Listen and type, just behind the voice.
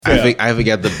I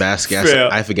forget the best guest.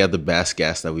 I forget the best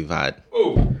guest that we've had.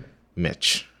 Oh,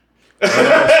 Mitch.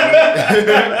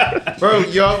 Bro,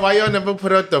 why y'all never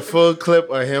put out the full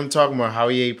clip of him talking about how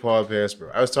he ate Paul Pierce,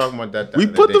 bro? I was talking about that. We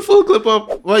put the full clip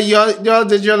up. Well,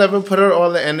 did y'all ever put out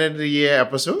all the end of the year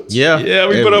episodes? Yeah,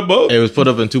 we put up both. It was put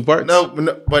up in 2 parts. No,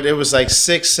 but it was like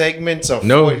 6 segments of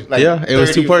it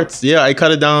was 2 parts. Yeah, I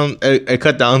cut it down. I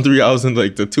cut down 3 hours in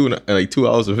like 2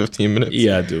 hours and 15 minutes.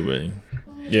 Yeah, I do, man.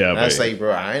 Yeah, that's like,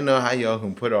 bro, I didn't know how y'all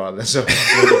can put all this up.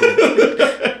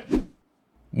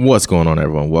 What's going on,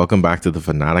 everyone? Welcome back to the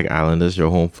Fanatic Islanders,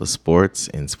 your home for sports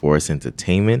and sports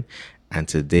entertainment. And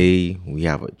today we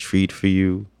have a treat for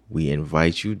you. We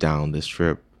invite you down this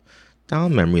trip,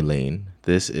 down memory lane.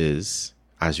 This is,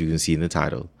 as you can see in the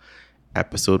title,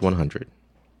 episode 100.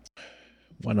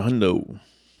 100.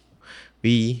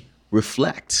 We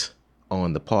reflect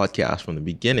on the podcast from the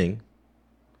beginning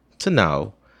to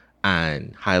now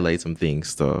and highlight some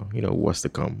things to, what's to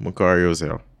come. Macario's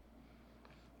here.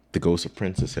 The ghost of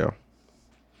Prince is here.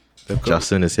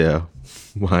 Justin is here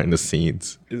behind the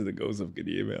scenes. This is the ghost of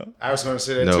Gideon. I was going to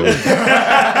say that too.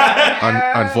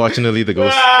 Unfortunately, the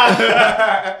ghost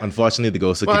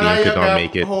of Gideon could not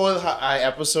make it. Whole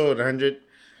episode 100.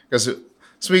 Because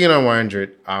speaking of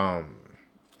 100,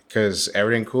 because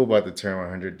everything cool about the turn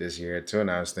 100 this year too, and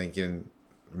I was thinking,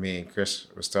 me and Chris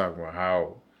was talking about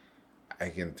how I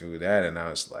can do that, and I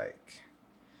was like,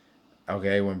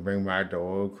 okay, I want to bring back the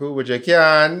old crew, but you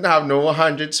can't have no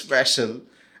 100 special.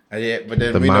 But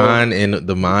then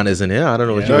the man isn't here. I don't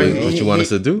know what you want us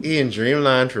to do. He in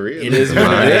dreamland for real. It is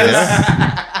what it is.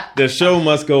 The show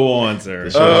must go on, sir.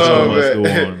 The show must go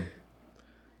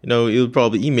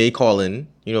on. He may call in.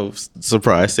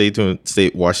 Surprise. Stay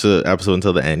watch the episode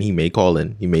until the end. He may call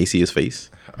in. He may see his face.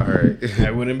 All right.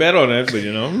 I wouldn't bet on that, but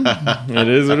it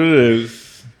is what it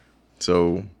is.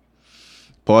 So,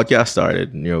 podcast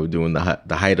started. Doing the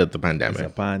height of the pandemic. It's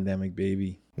a pandemic,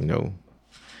 baby.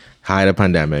 Height of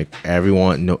pandemic.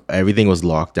 Everything was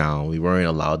locked down. We weren't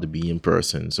allowed to be in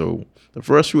person. So the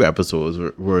first few episodes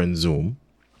were in Zoom.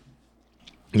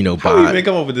 How did you even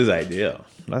come up with this idea?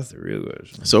 That's the real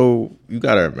question. So you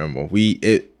gotta remember,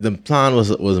 the plan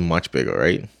was much bigger,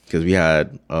 right? Because we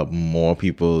had more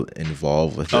people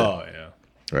involved with it. Oh yeah.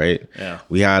 Right. Yeah.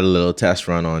 We had a little test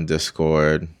run on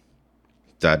Discord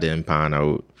that didn't pan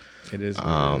out. It is.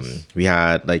 We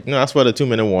had that's where the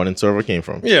 2-minute warning server came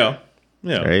from. Yeah.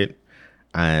 Yeah. Right.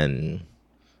 And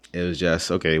it was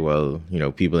just, okay, well,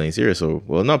 people ain't serious. So,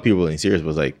 well, not people ain't serious, but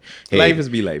it's like, hey, life is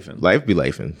be lifing. Life be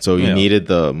lifing. So you needed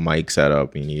the mic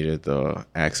setup, you needed the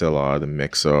XLR, the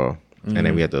mixer, and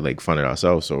then we had to fund it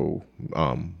ourselves. So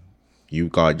you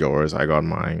got yours, I got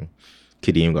mine,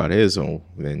 Kadeem got his. So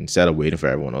then instead of waiting for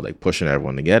everyone or pushing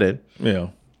everyone to get it,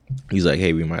 he's like,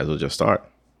 hey, we might as well just start.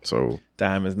 So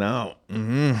time is now.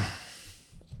 Mm-hmm.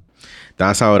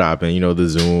 That's how it happened. The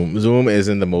Zoom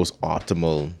isn't the most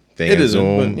optimal thing. It isn't,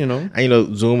 Zoom, but,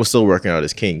 And, Zoom was still working out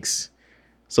its kinks.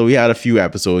 So we had a few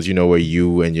episodes, where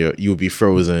you would be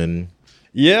frozen.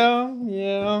 Yeah.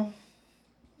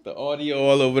 The audio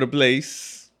all over the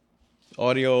place.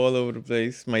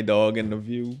 My dog in the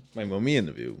view. My mommy in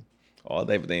the view. All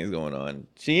type of things going on.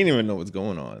 She didn't even know what's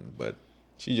going on, but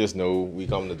she just know we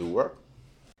come to do work.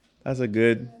 That's a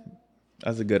good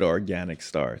organic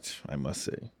start, I must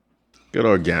say. Good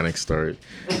organic start.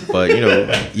 But,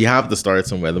 you have to start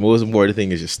somewhere. The most important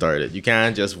thing is you start it. You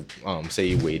can't just say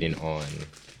you're waiting on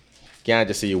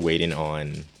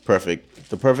perfect.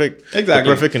 The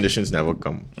perfect conditions never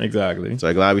come. Exactly. So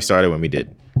I'm glad we started when we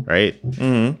did, right?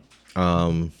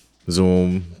 Mm-hmm.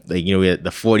 Zoom, we had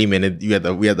the 40-minute, we had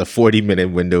the 40-minute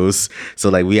windows.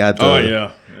 So we had to. Oh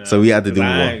yeah. So we had to do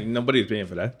one. Nobody's paying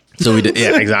for that. So we did,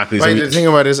 yeah, exactly. But the thing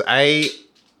about it is,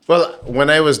 when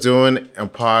I was doing a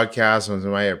podcast,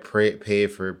 I had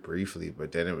paid for it briefly,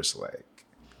 but then it was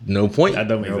no point. That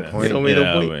don't make no sense. point.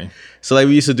 No point. So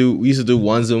we used to do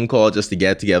one Zoom call just to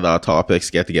get together our topics,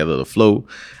 get together the flow,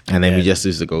 and then we just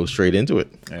used to go straight into it.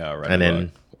 Yeah, right. And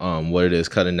then what it is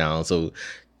cutting down. So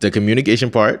the communication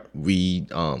part, we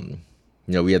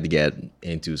we had to get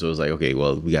into. So it was like, okay,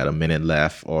 well, we got a minute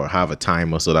left, or have a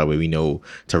timer so that way we know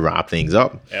to wrap things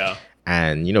up. Yeah.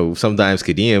 And, sometimes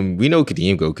Kadeem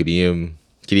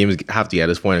have to get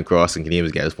his point across, and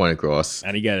Kadeem get his point across.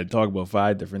 And he got to talk about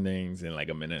 5 different things in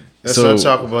a minute. Let's not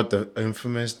talk about the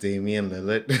infamous Damian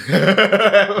Lillard.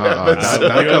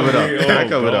 That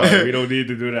covered up. We don't need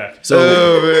to do that.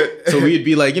 So we'd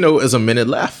be like, it's a minute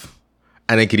left.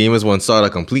 And then Kadeem was one start a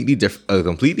completely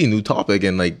new topic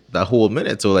in that whole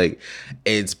minute. So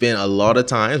it's been a lot of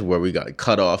times where we got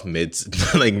cut off mid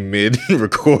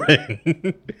recording.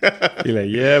 You're like,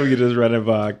 yeah, we could just run it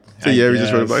back. So we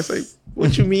just run it back. It's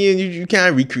What you mean you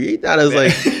can't recreate that? It's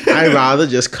like I'd rather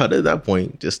just cut at that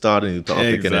point, just start a new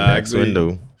topic in the next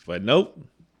window. But nope,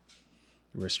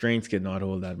 restraints cannot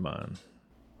hold that man.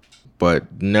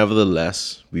 But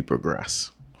nevertheless, we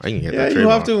progress. I can get Yeah, that you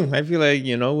have trademark. to. I feel like,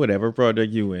 whatever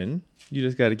project you in, you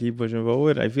just got to keep pushing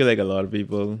forward. I feel like a lot of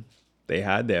people, they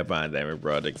had their pandemic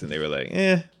projects and they were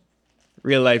like,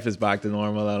 real life is back to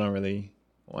normal. I don't really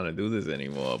want to do this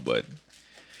anymore. But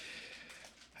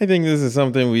I think this is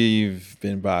something we've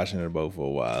been passionate about for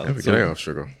a while. Get So off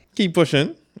sugar. keep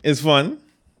pushing. It's fun.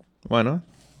 Why not?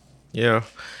 Yeah.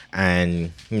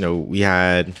 And, we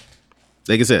had,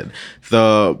 like I said,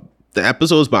 the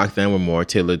episodes back then were more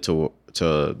tailored to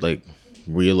like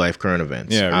real life current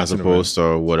events as opposed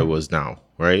to what it was now,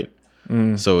 right?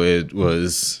 So it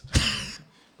was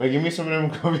Wait, give me some of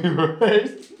them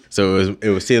copyrights. so it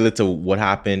was tailored to what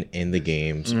happened in the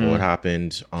games, what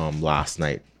happened last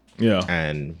night. Yeah.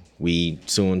 And we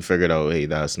soon figured out, hey,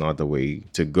 that's not the way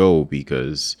to go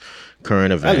because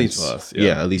current events. At least for us.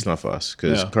 Yeah, at least not for us.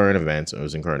 Because current events, it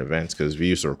was in current events because we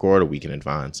used to record a week in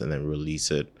advance and then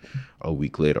release it a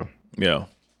week later. Yeah.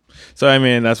 So, I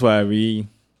mean, that's why we,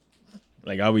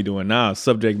 like how we doing now,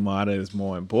 subject matter is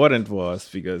more important for us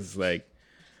because, like,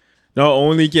 not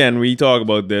only can we talk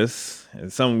about this,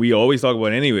 and something we always talk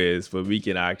about anyways, but we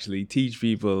can actually teach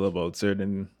people about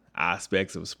certain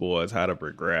aspects of sports, how to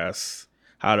progress,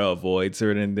 how to avoid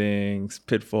certain things,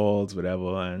 pitfalls,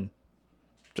 whatever, and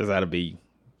just how to be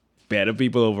better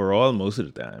people overall most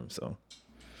of the time. So,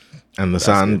 and the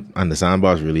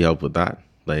soundbars really help with that.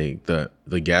 Like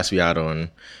the guests we had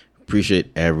on,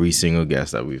 appreciate every single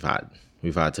guest that we've had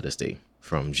to this day,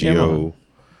 from Gio,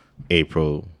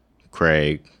 April,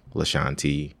 Craig,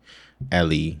 Lashanti,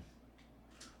 Ellie,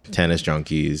 Tennis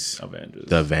Junkies,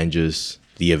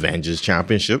 the Avengers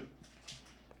Championship.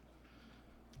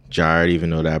 Jared, even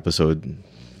though the episode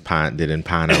didn't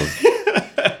pan out.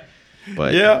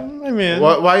 But yeah, I mean,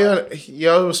 why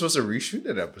y'all were supposed to reshoot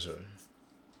that episode?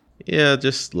 Yeah,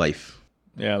 just life.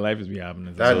 Yeah, life is be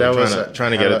happening. That was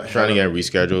trying to get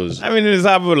reschedules. I mean, it's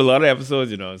happened with a lot of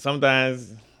episodes.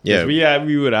 Sometimes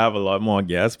we would have a lot more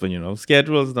guests, but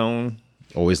schedules don't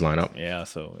always line up. Yeah,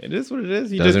 so it is what it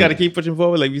is. You just got to keep pushing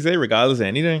forward, like we say, regardless of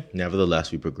anything.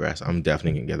 Nevertheless, we progress. I'm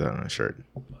definitely gonna get that on a shirt.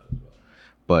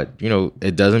 But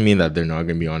it doesn't mean that they're not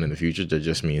gonna be on in the future. That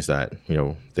just means that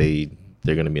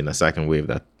they're gonna be in the second wave.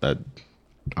 That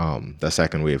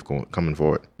second wave coming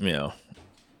forward. Yeah.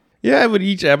 Yeah, with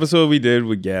each episode we did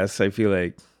with guests, I feel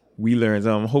like we learned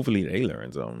something. Hopefully they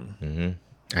learned something.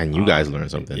 Mm-hmm. And you guys learned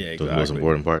something. Yeah, exactly. The most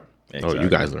important part. Exactly. Oh, you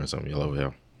guys learned something. You're over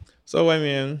here. So, I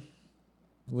mean,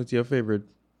 what's your favorite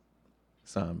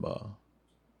soundbar?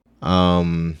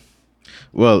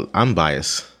 Well, I'm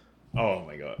biased. Oh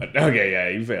my god. Okay, yeah,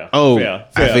 you fail. Oh, fail.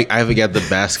 I forget the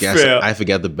best guest. I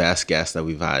forget the best guest that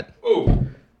we've had. Oh,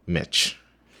 Mitch.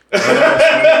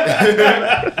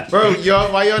 Bro,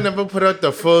 why y'all never put out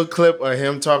the full clip of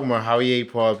him talking about how he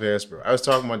ate Paul Pierce, bro? I was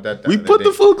talking about that. We put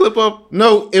the full clip up.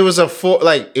 No, it was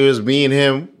it was me and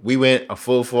him. We went a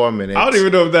full 4 minutes. I don't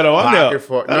even know if that's on there.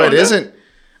 No, it isn't.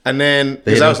 And then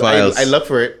I looked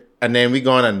for it, and then we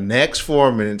go on the next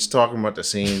 4 minutes talking about the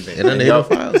same thing. And then the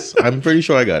files. I'm pretty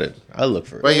sure I got it. I'll look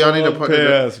for it. But y'all need to put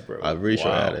it. Bro. I'm pretty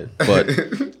sure I had it.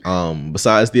 But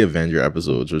besides the Avenger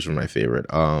episodes, which were my favorite,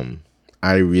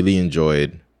 I really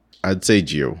enjoyed, I'd say,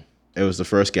 Gio. It was the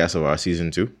first guest of our season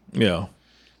 2. Yeah.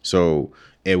 So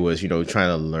it was, trying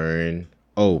to learn.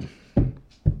 Oh,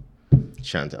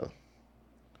 Chantel.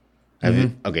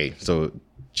 Okay, so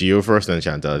Gio first, then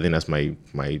Chantel. I think that's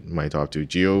my top 2.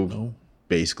 Gio,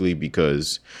 basically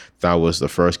because that was the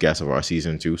first guest of our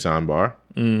season 2 soundbar.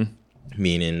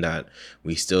 Meaning that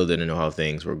we still didn't know how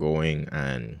things were going,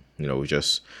 and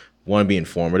just want to be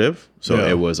informative. So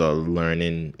it was a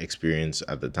learning experience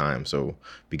at the time. So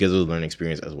because it was a learning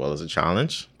experience as well as a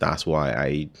challenge, that's why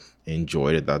I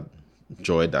enjoyed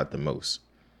that the most.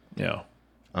 Yeah.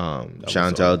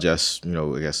 Chantel just,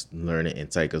 I guess learning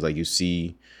insight, because like you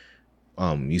see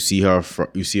her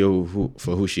for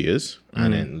who she is,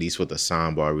 and then at least with the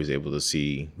soundbar, we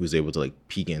was able to like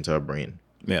peek into her brain.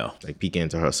 Yeah. Like peek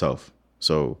into herself.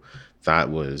 So that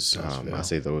was, I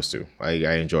say those 2. I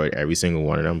enjoyed every single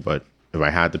one of them, but if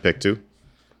I had to pick 2,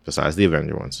 besides the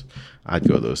Avenger ones, I'd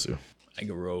go those 2. I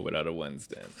could roll with other ones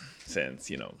then, since,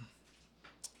 you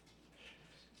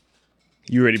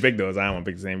already picked those. I don't want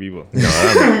to pick the same people.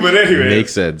 No, but anyway. It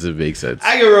makes sense.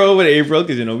 I could roll with April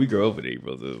because, we grew up with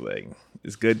April. So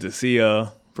it's good to see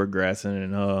her progressing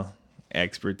in her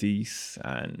expertise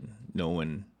and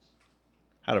knowing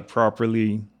how to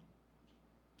properly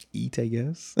eat, I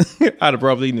guess. How to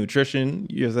properly nutrition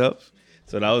yourself.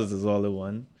 So that was the solid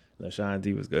one.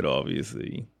 Ashanti was good,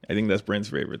 obviously. I think that's Brent's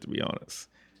favorite, to be honest.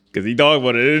 Because he talked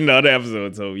about it in the other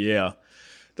episode. So, yeah.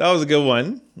 That was a good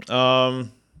one.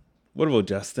 What about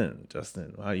Justin?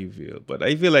 Justin, how do you feel? But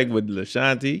I feel like with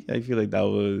Ashanti, I feel like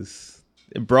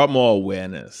it brought more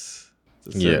awareness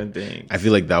to certain things. I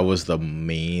feel like that was the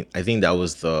main. I think that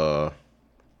was the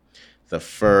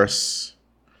first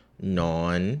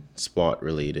non-sport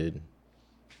related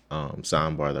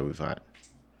soundbar that we've had.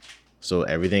 So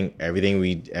every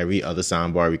other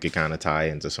soundbar we could kind of tie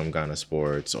into some kind of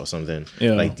sports or something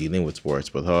like dealing with sports.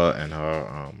 But her and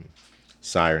her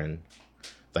siren,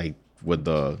 like with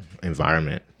the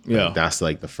environment, like, that's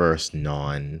like the first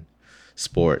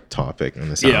non-sport topic in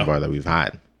the soundbar that we've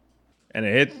had. And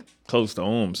it hit close to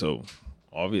home, so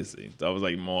obviously that was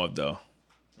like more of the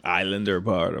Islander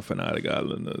part of Fanatic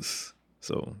Islanders.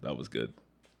 So that was good.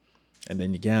 And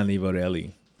then you can't leave out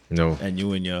Ellie. No. And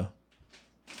you and your...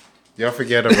 Y'all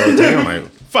forget about him.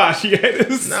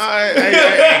 Fasciitis. No,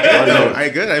 I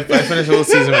good. I finished the whole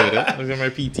season with it. I was in my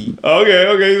PT. Okay.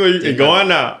 So it's going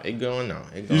now. It going now.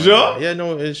 You sure? Yeah,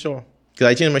 no, it's sure. Because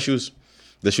I changed my shoes.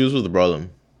 The shoes was the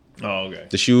problem. Oh, okay.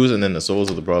 The shoes and then the soles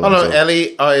were the problem. Oh, no,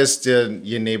 Ellie is still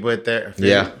your neighbor there.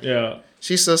 Yeah.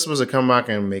 She's still supposed to come back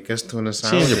and make us tuna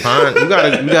salad. She in Japan.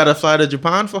 We gotta fly to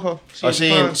Japan for her.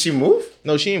 She moved?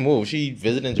 No, she ain't moved. She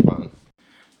visiting Japan.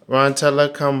 Ron, tell her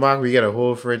come back. We get a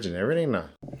whole fridge and everything now.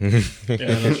 Yeah,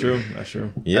 that's true.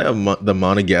 Yeah, the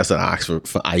amount of gas I asked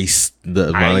for ice, the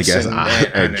amount of gas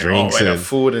and drinks and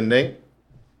food and thing.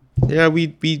 Yeah,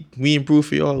 we improve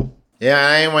for y'all. Yeah,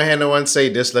 I ain't want to hear no one say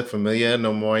this look familiar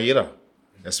no more either.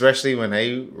 Especially when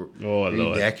I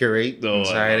redecorate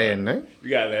inside it and then.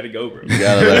 You gotta let it go, bro. You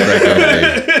gotta let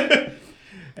that go.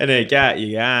 And then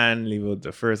you can leave out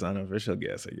the first unofficial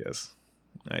guest, I guess.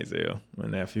 Isaiah, my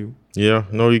nephew. Yeah,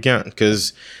 no, you can't,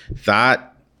 because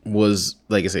that was,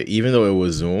 like I said, even though it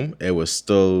was Zoom, it was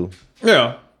still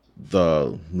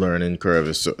the learning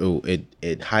curve. So it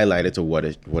highlighted to what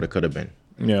it could have been.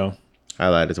 Yeah,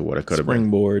 highlighted to what it could have been.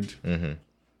 Springboard. Mm-hmm.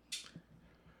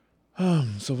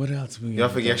 So what else? Y'all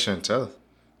forget Chantel.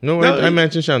 No, I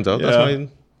mentioned Chantel. Yeah.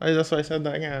 That's why I said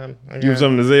that again. You have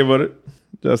something to say about it,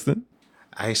 Justin?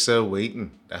 I still waiting.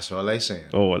 That's all I saying.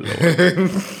 Oh Lord.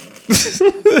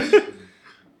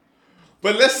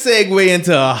 But let's segue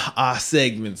into our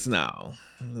segments now.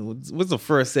 What's the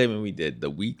first segment we did? The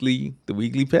weekly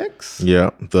picks?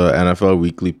 Yeah, the NFL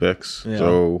weekly picks. Yeah.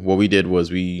 So what we did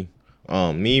was me,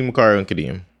 Makari, and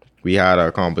Kadeem, we had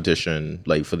our competition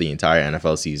like for the entire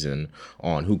NFL season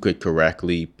on who could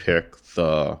correctly pick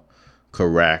the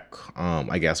correct,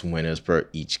 winners per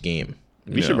each game.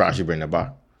 We should actually bring that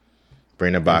back.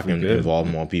 And involve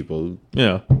more people.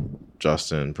 Yeah.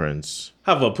 Justin, Prince.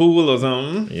 Have a pool or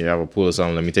something. Yeah, have a pool or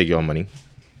something. Let me take your money.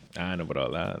 I know about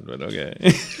all that, but okay.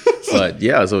 But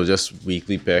yeah, so just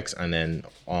weekly picks. And then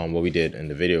what we did in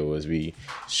the video was we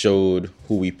showed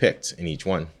who we picked in each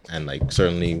one. And like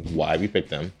certainly why we picked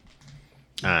them.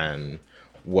 And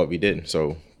what we did.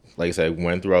 So like I said,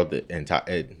 went throughout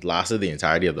it lasted the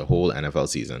entirety of the whole NFL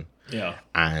season. Yeah.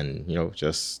 And,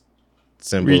 just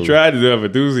simple. We tried to do it for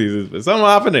 2 seasons, but something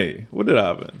happened. What did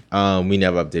happen? We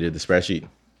never updated the spreadsheet.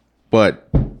 But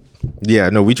yeah,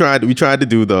 no, we tried to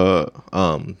do the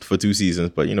for 2 seasons,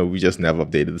 but we just never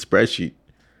updated the spreadsheet.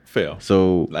 Fail.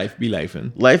 So life be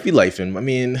lifing. I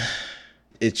mean,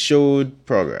 it showed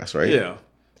progress, right? Yeah.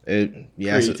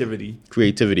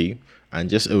 Creativity,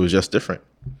 and it was just different.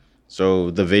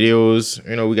 So the videos,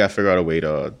 we got to figure out a way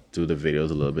to do the videos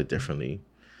a little bit differently.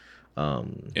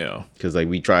 Because like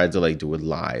we tried to like do it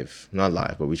not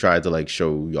live, but we tried to like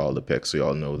show y'all the picks so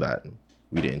y'all know that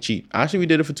we didn't cheat. Actually, we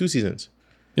did it for 2 seasons.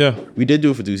 Yeah, we did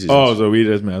do it for 2 seasons. Oh, so we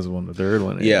just messed on the third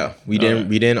one. Yeah, we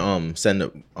didn't send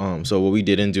it. So what we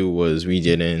didn't do was we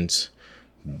didn't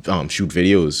shoot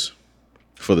videos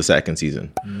for the second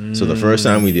season. So the first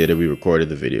time we did it, we recorded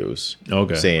the videos.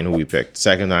 Okay. Saying who we picked.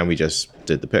 Second time we just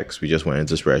did the picks. We just went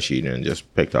into spreadsheet and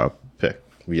just picked our pick.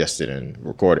 We just didn't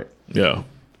record it. Yeah.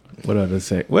 What other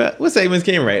say? What segments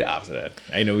came right after that?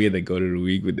 I know we had to go to the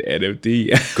week with the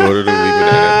NFT. Go to the week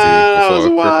with the NFT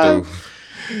before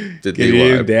crypto.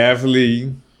 You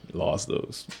definitely lost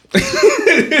those.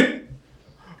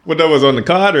 But that was on the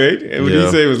card, right? And what did you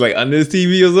say? It was like under his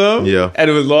TV or something? Yeah. And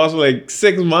it was lost for like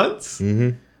 6 months? All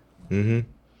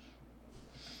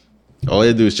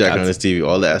you do is check on his TV,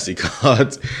 all the SD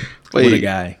cards. What a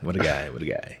guy.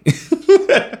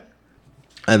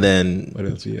 And then what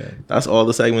else we had? That's all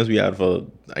the segments we had for,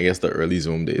 I guess, the early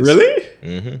Zoom days. Really?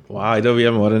 Mm-hmm. Wow, I thought we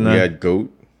had more than that. We had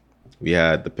GOAT. We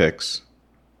had the picks.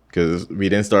 Because we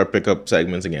didn't start pickup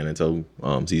segments again until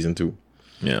season 2.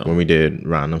 Yeah. When we did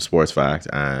random sports fact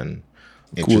and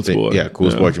interesting. Sport. Yeah,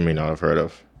 Cool Sport you may not have heard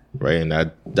of, right? And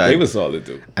that They was solid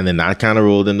too. and then that kind of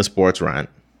rolled into Sports Rant,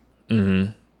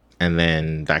 and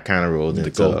then that kind of rolled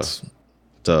into Colts.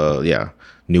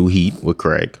 New Heat with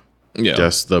Craig. Yeah.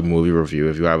 Just the movie review.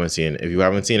 If you haven't seen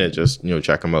it, just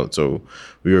check them out. So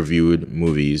we reviewed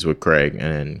movies with Craig,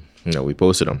 and then we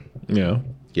posted them. Yeah.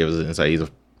 Give us an insight.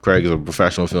 Craig is a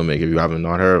professional filmmaker. If you haven't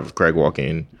not heard of Craig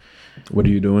Walking, What are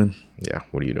you doing? yeah,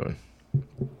 what are you doing?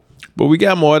 But we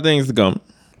got more things to come.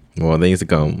 More things to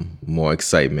come, more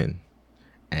excitement,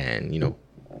 and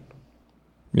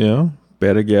Yeah.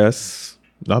 Better guess.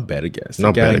 Not better guess.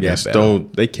 Not They can't better get guess. better.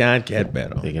 They can't get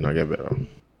better. they cannot get better.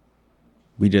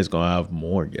 We just gonna have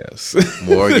more guess.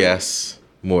 More guests,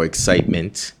 more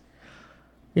excitement.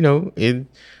 It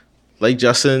like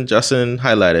Justin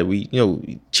highlighted.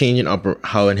 We changing up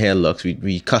how in here looks.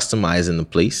 We customizing the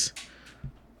place.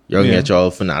 Y'all can get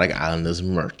y'all Fanatic Islanders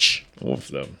merch. Off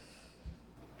them.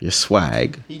 Your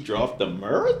swag. He dropped the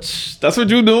merch. That's what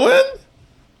you doing?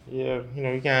 Yeah,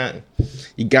 you can't.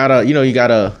 You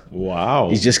gotta. Wow.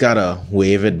 You just gotta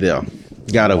wave it there.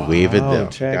 You gotta wave it there.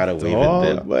 Gotta wave it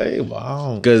there. Wait,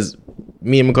 wow. Because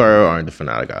me and Makara aren't the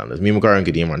Fanatic Islanders. Me and Makara and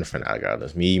Kadeem aren't the Fanatic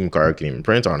Islanders. Me, Makara, Kadeem, and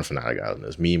Prince aren't the Fanatic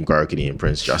Islanders. Me, Makara, Kadeem, and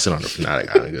Prince, Justin aren't the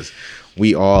Fanatic Islanders.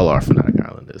 We all are Fanatic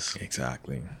Islanders.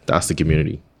 Exactly. That's the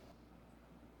community.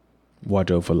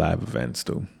 Watch out for live events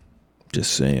too.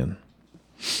 Just saying.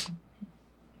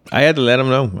 I had to let him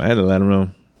know.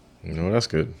 That's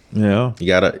good. Yeah.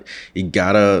 You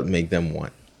gotta make them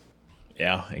want.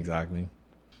 Yeah, exactly.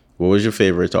 What was your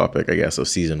favorite topic, I guess, of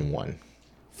season 1?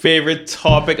 Favorite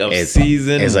topic of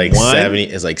season It's like 1? 70.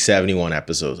 It's like 71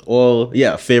 episodes. Well,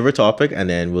 yeah, favorite topic, and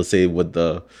then we'll say what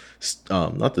the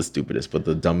not the stupidest, but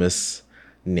the dumbest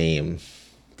name,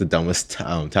 the dumbest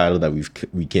title that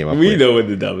we came up with. We know what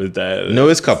the dumbest title is. No,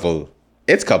 it's couple.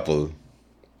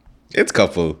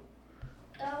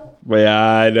 But yeah,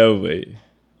 I know, but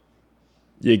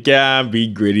you can't be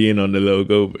gritty on the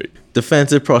logo, but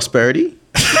Defensive prosperity,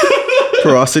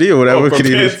 porosity, or whatever.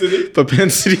 propensity.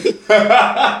 Propensity.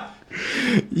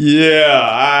 Yeah,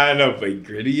 I know, but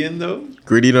Grittian though?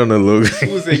 Gritty on the logo.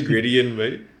 Who was a Grittian,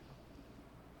 mate?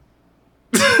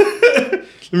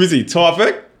 Let me see.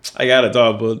 Topic? I gotta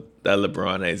talk about that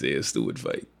LeBron Isaiah Stewart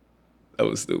fight. That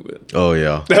was stupid. Oh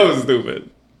yeah. That was stupid.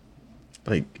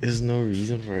 Like, there's no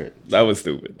reason for it. That was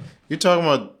stupid. You're talking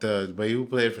about the way you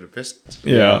played for the Pistons?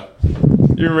 Yeah.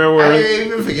 You remember I when didn't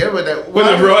even forget about that.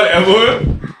 LeBron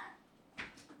elbowed?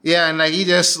 Yeah, and like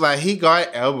he got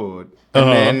elbowed. And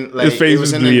then like His face it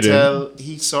was wasn't bleeding. until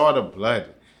he saw the blood.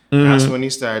 That's when he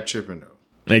started tripping though.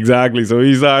 Exactly. So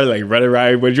he started like running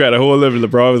right, but you had a whole of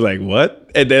LeBron was like, what?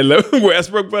 And then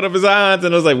Westbrook put up his hands,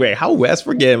 and I was like, wait, how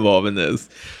Westbrook get involved in this?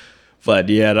 But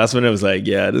yeah, that's when it was like,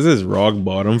 yeah, this is rock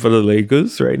bottom for the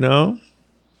Lakers right now.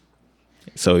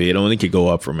 So it only could go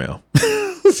up from here.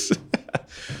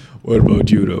 What about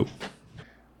you though?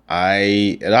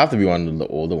 It'll have to be one of the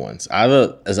older ones.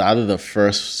 Either the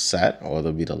first set or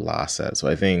it'll be the last set. So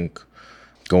I think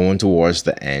going towards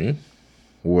the end,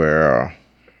 where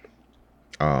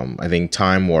I think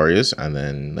Time Warriors and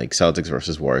then like Celtics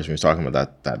versus Warriors. We were talking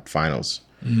about that finals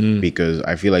because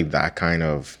I feel like that kind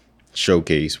of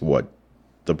showcase what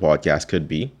the podcast could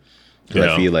be.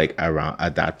 I feel like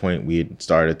at that point we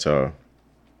started to.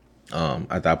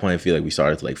 At that point, I feel like we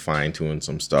started to like fine tune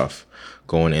some stuff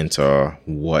going into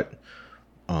what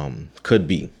could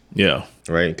be. Yeah.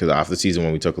 Right? Because after season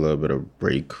 1, we took a little bit of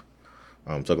break.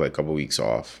 Took like a couple weeks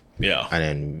off. Yeah. And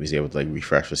then we was able to like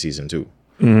refresh for season 2.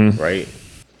 Right?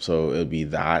 So it would be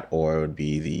that, or it would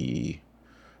be the,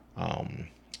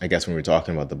 I guess when we were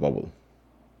talking about the bubble.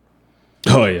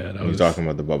 Oh yeah, We were talking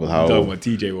about the bubble. How talking about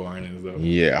TJ Warren is though.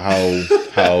 yeah, how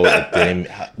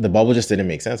the bubble just didn't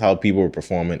make sense. How people were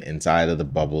performing inside of the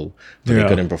bubble, but they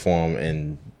couldn't perform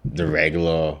in the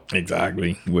regular.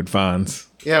 Exactly. With fans.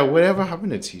 Yeah, whatever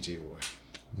happened to TJ Warren?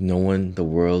 No one, the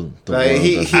world. I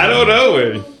don't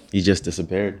know. He just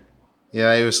disappeared.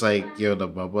 Yeah, it was like, yo, the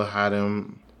bubble had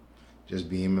him just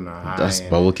beaming a high. That's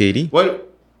Bubble Katie.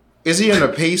 What is he in the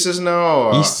Pacers now?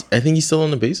 Or? I think he's still on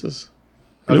the bases.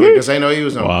 Okay, because I know he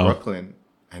was on Wow. Brooklyn,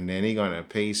 and then he got to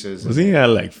Pacers. Was he at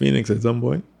like Phoenix at some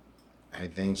point? I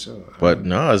think so. But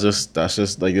no, that's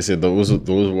just like I said. Those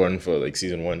weren't for like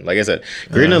season 1. Like I said,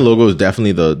 Green and Logo is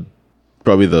definitely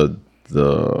probably the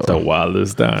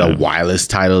wildest time. the wildest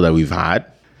title that we've had.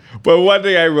 But one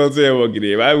thing I will say about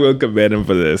Gideon, I will commend him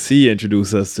for this. He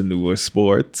introduced us to newer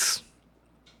sports.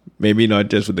 Maybe not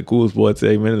just with the cool sports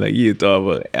segment, like you talk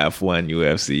about F1,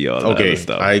 UFC, all that other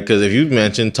stuff. Because if you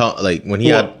mentioned like when he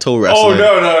had toe wrestling.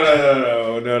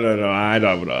 Oh I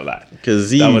don't know all that.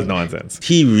 Because That was nonsense.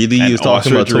 He really And was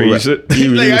talking about ostrich toe race. He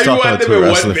really Like, was how you talking want about them toe in one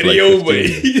wrestling for video, like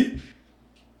 15.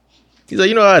 He's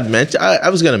like, I'd mention. I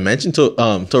was gonna mention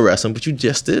toe wrestling, but you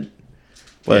just did.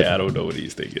 But Yeah, I don't know what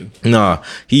he's thinking. nah,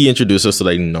 he introduced us to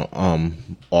like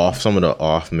off some of the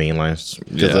off main lines.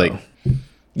 Just like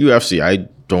UFC, I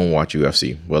don't watch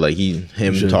UFC, but like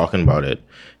him talking about it,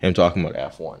 him talking about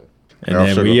F1. And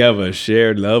then we have a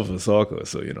shared love for soccer,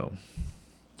 so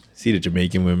see the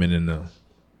Jamaican women in the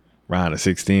round of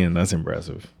 16. That's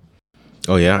impressive.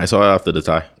 Oh yeah, I saw it after the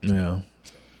tie. Yeah.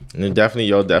 And it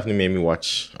definitely made me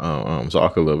watch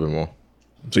soccer a little bit more.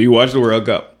 So you watched the World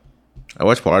Cup? I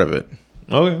watched part of it.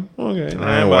 Okay.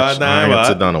 I ain't gonna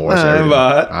sit down and watch everything.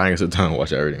 I ain't gonna sit down and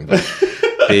watch everything.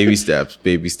 But baby steps.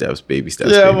 Yeah, baby man.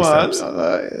 steps.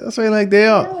 That's why like they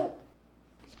are.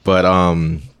 But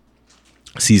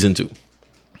season 2.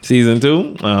 Season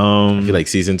 2. I feel like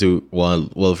season 2.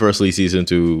 Well, firstly, season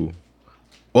 2.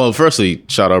 Well, firstly,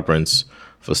 shout out Prince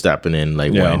for stepping in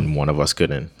when one of us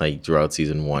couldn't, like throughout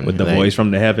season 1 with the voice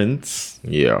from the heavens.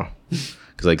 Yeah,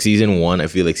 because like season 1, I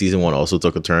feel like season 1 also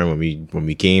took a turn when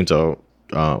we came to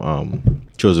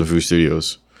Chosen Food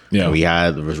Studios. Yeah,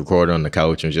 and was recording on the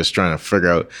couch and just trying to figure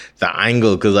out the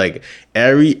angle, because like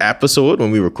every episode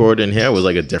when we recorded in here was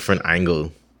like a different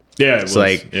angle. Yeah, it's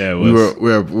like we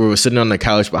were sitting on the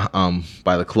couch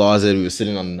by the closet. We were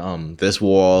sitting on this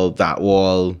wall, that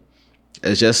wall.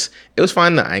 It was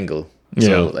finding the angle. Yeah.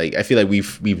 So like I feel like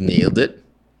we've nailed it.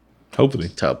 Hopefully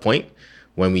to a point.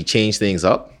 When we change things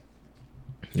up,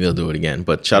 we'll do it again.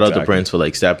 But shout out to Prince for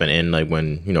like stepping in, like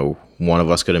when one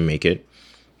of us couldn't make it.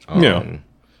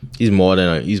 He's more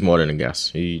than a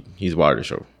guest. He's part of the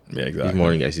show. Yeah, exactly. He's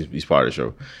more than a guest. He's part of the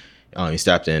show. He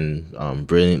stepped in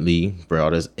brilliantly,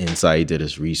 brought us insight, did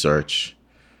his research.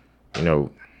 We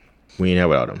ain't here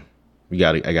without him. I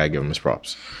gotta give him his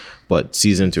props. But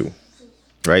season 2,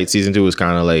 right? Season 2 was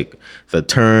kind of like the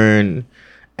turn,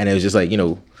 and it was just like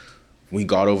we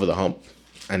got over the hump,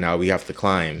 and now we have to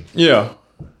climb. Yeah,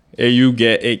 you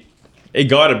get it. It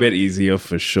got a bit easier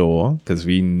for sure because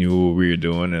we knew what we were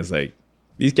doing. It's like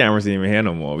these cameras ain't even here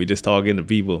no more. We just talking to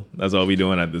people. That's all we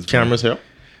doing at this point. Cameras here?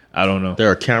 I don't know. There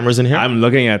are cameras in here? I'm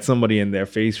looking at somebody in their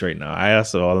face right now.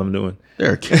 That's all I'm doing.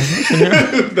 There are cameras in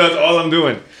here? That's all I'm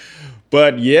doing.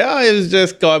 But yeah, it was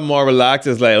just got more relaxed.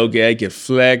 It's like, okay, I could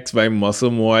flex my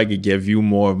muscle more. I could give you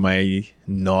more of my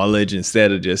knowledge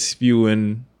instead of just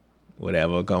spewing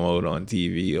whatever come out on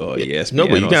TV or ESPN. No,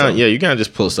 but you can't. Yeah, you can't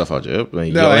just pull stuff out your.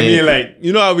 Like, no, I mean like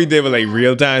how we did with like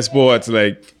real time sports.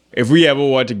 Like if we ever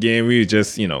watch a game, we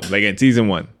just like in season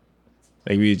 1,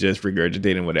 like we just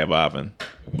regurgitating whatever happened.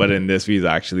 But in this, we was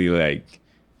actually like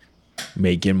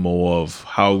making more of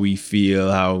how we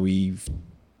feel, how we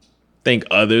think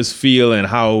others feel, and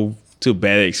how to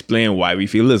better explain why we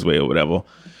feel this way or whatever.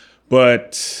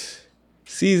 But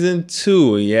season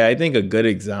 2, yeah, I think a good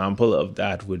example of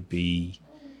that would be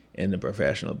in the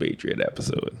Professional Patriot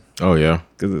episode. Oh, yeah.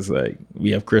 Because it's like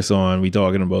we have Chris on, we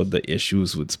talking about the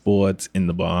issues with sports in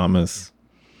the Bahamas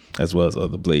as well as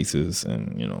other places.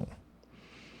 And,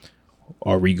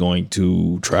 are we going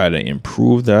to try to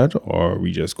improve that, or are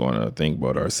we just going to think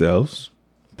about ourselves,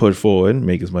 put forward,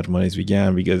 make as much money as we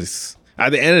can? Because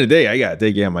at the end of the day, I got to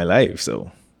take care of my life.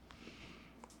 So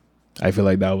I feel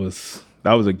like that was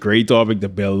a great topic to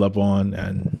build up on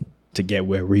and to get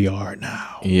where we are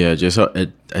now. Yeah,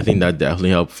 I think that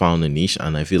definitely helped found the niche,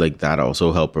 and I feel like that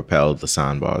also helped propel the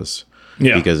sandbars.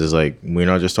 Yeah, because it's like we're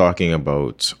not just talking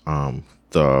about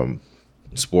the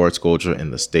sports culture in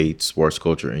the States, sports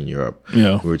culture in Europe.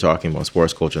 Yeah, we were talking about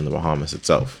sports culture in the Bahamas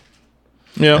itself.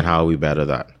 Yeah, and how we better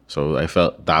that. So I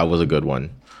felt that was a good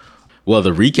one. Well,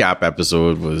 the recap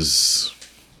episode was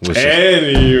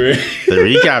anyway. The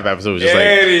recap episode was just like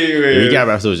the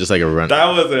recap episode was just like a run. That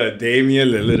was a Damian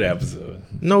Lillard episode.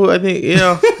 No, I think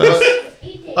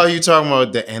Oh, you talking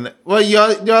about the end? Well,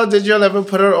 y'all did y'all ever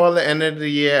put out all the end of the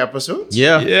year episodes?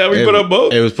 Yeah, we put up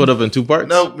both. It was put up in 2 parts.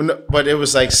 No, but it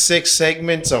was like 6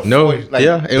 segments of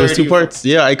it was 2 parts.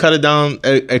 Yeah, I cut it down.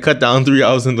 I cut down 3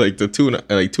 hours into like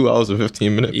 2 hours and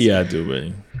 15 minutes. Yeah, I do,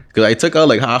 man. Because I took out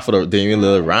like half of the Damian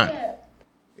Lillard rant.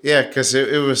 Yeah, because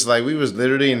it was like we was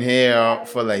literally in here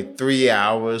for like 3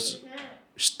 hours,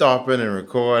 stopping and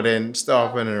recording.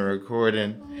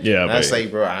 Yeah, and that's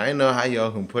like, bro, I didn't know how y'all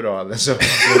can put all this up.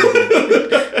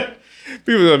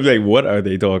 People are like, what are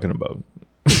they talking about?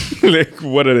 Like,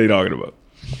 what are they talking about?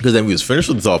 Because then we was finished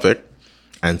with the topic,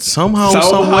 and somehow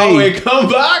it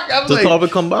come back. Topic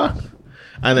come back,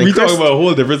 and then we talking about a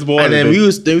whole different sport. And then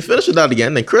we finished with that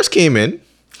again. Then Chris came in.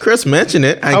 Chris mentioned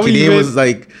it, and Kadeem was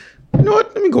like, You know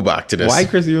what? Let me go back to this. Why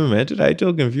Chris even mentioned? I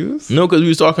still confused. No, because we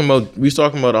was talking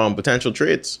about potential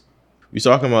trades. We was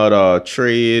talking about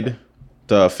trade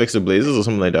to fix the Blazers or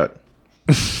something like that.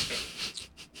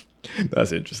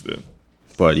 That's interesting.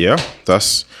 But yeah,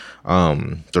 that's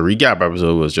the recap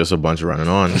episode was just a bunch of running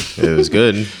on. It was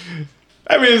good.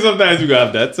 I mean, sometimes you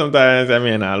got that. Sometimes, I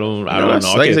mean, I don't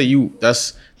knock like it. I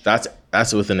say,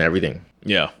 that's within everything.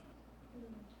 Yeah.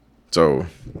 So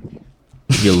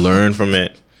you learn from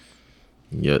it.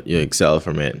 You excel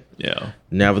from it. Yeah.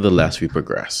 Nevertheless, we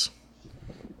progress.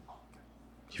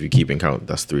 If you keep in count,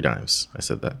 that's 3 times I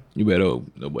said that. You better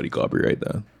hope nobody copyright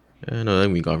that. Yeah, no, that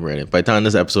can be copyrighted. By the time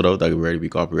this episode out, that could already be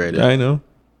copyrighted. I know.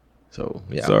 So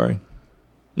yeah. Sorry.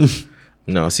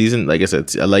 No, like I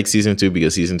said, I like season 2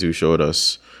 because season 2 showed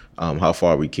us how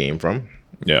far we came from.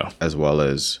 Yeah. As well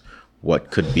as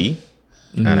what could be.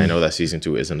 And I know that season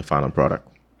 2 isn't the final product.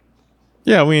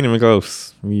 Yeah, we ain't even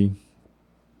close. We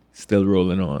still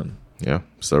rolling on. Yeah,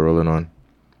 still rolling on.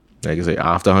 Like I say,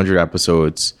 after 100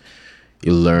 episodes,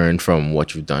 you learn from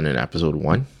what you've done in episode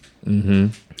 1.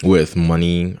 With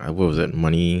Money, what was it?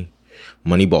 Moneyball.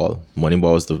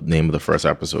 Moneyball is the name of the first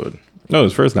episode. No,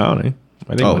 it's first down, eh?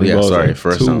 I think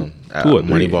First down.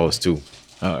 Moneyball was 2.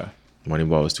 Okay.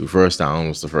 Moneyball was 2. First down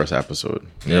was the first episode.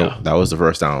 That was the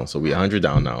first down. So we're 100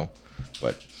 down now.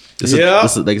 But this is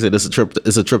like I said, this is a trip.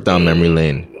 It's a trip down memory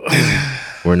lane.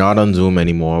 We're not on Zoom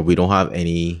anymore. We don't have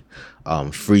any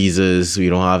freezes. We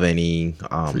don't have any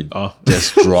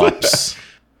just drops.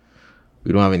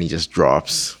 We don't have any just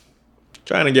drops.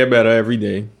 Trying to get better every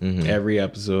day, every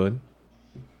episode.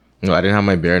 No, I didn't have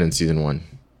my beard in season 1.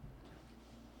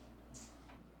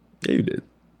 Yeah, you did.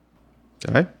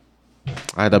 Did I?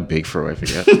 I had that big fro. I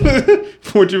forget.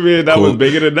 What you mean? That was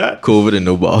bigger than that? COVID and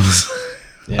no balls.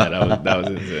 Yeah, that was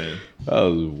insane. That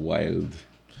was wild.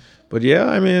 But yeah,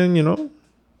 I mean,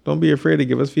 don't be afraid to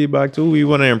give us feedback too. We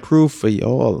want to improve for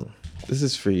y'all. This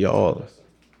is for y'all.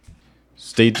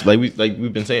 Like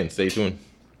we've been saying, stay tuned.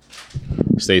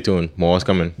 Stay tuned. More is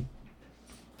coming.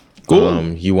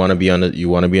 Cool. You want to be on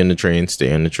the train.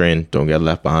 Stay on the train. Don't get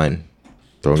left behind.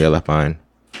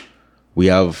 We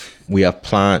have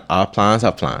plan. Our plans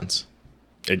have plans.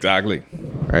 Exactly.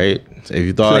 Right. So if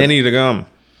you thought plenty to come.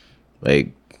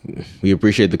 Like, we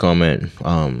appreciate the comment.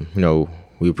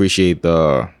 We appreciate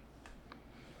the.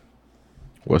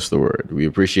 What's the word? We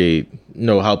appreciate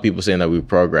how people saying that we've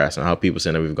progressed and how people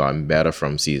saying that we've gotten better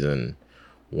from season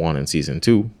 1 and season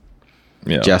 2.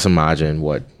 Yeah. Just imagine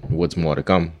what's more to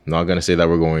come. Not gonna say that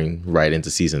we're going right into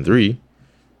season 3.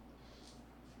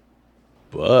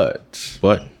 But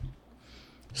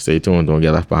stay tuned, don't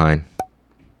get left behind.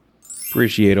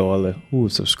 Appreciate all who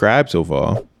have subscribed so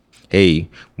far. Hey,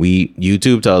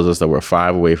 YouTube tells us that we're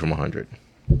 5 away from 100.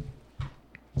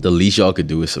 The least y'all could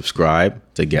do is subscribe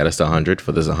to get us to 100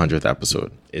 for this 100th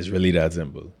episode. It's really that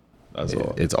simple. That's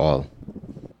all. It's all.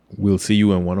 We'll see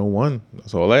you in 101.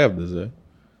 That's all I have to say.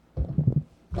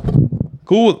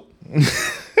 Cool.